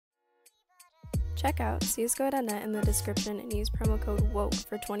Check out csgo.net in the description and use promo code WOKE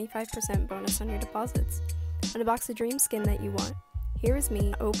for 25% bonus on your deposits. Unbox the dream skin that you want. Here is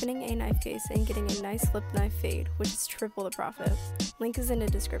me opening a knife case and getting a nice flip knife fade, which is triple the profit. Link is in the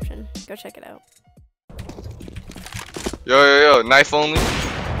description. Go check it out. Yo, knife only?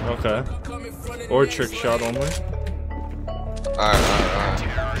 Okay. Or trick shot only. Alright.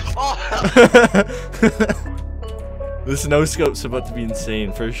 This no scope's about to be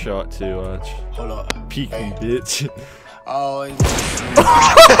insane. First shot too, watch. Hold up. Peeking, bitch. Always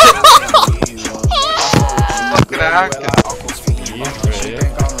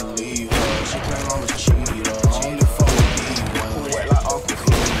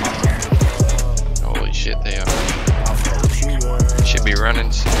Holy shit, they are. Should be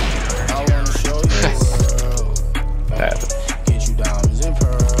running.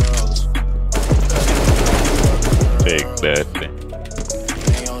 Big bad thing.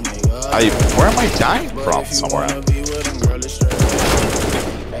 Where am I dying from? Somewhere.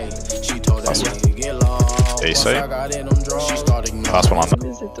 Ace? Last one on the.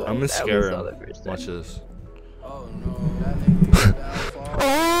 I'm gonna scare him. Watch this.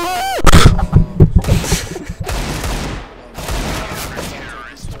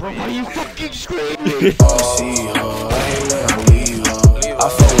 Bro, why are you fucking screaming? I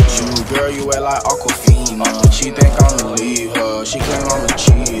fuck with you, girl, you act like aquafina. She think I'ma leave her, she claim I'm a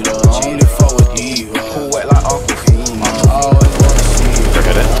cheater. She only fuck with diva, who act like aquafina. I always wanna see her,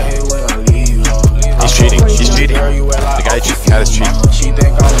 I hate when I leave her. He's cheating, he's cheating. The guy had his cheat. She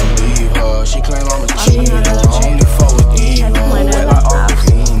think I'ma leave her, she claim I'm a cheater. She only fuck with diva, who act like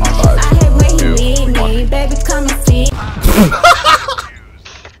aquafina. I hate when you need me, baby, come and see.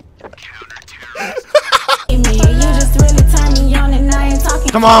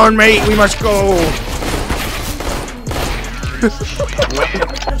 Come on, mate, we must go. But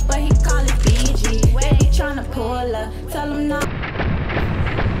he call it BG. Where he tryna pull up? Tell him not.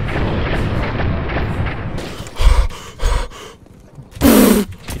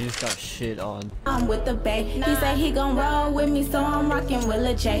 He just got shit on. I'm with the bae. He said he gon' roll with me, so I'm rockin' with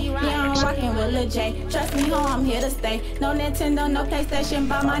Lil J. Yeah, I'm rockin' with Lil J. Trust me, ho, I'm here to stay. No Nintendo, no PlayStation,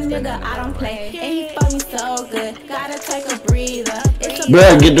 but my nigga, I don't play. And he fuck me so good, gotta take a breather.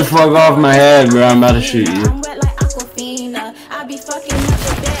 Bro, get the fuck off my head, bro. I'm about to shoot you. I'm wet like aquafina. I be fucking up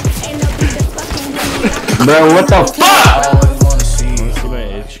the bed. Ain't no bitch fucking with me. Bro, what the fuck? I see my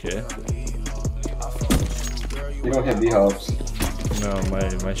HK. You don't hit B-Hops. No,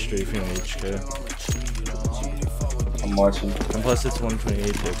 my strafing HK. I'm watching. And plus it's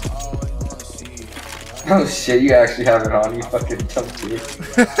 128 hit. Oh shit, you actually have it on. You fucking jumped me.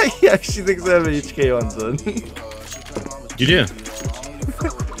 He actually thinks I have an HK on, son. You do.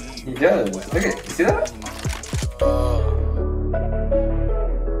 He does. Look at, see that?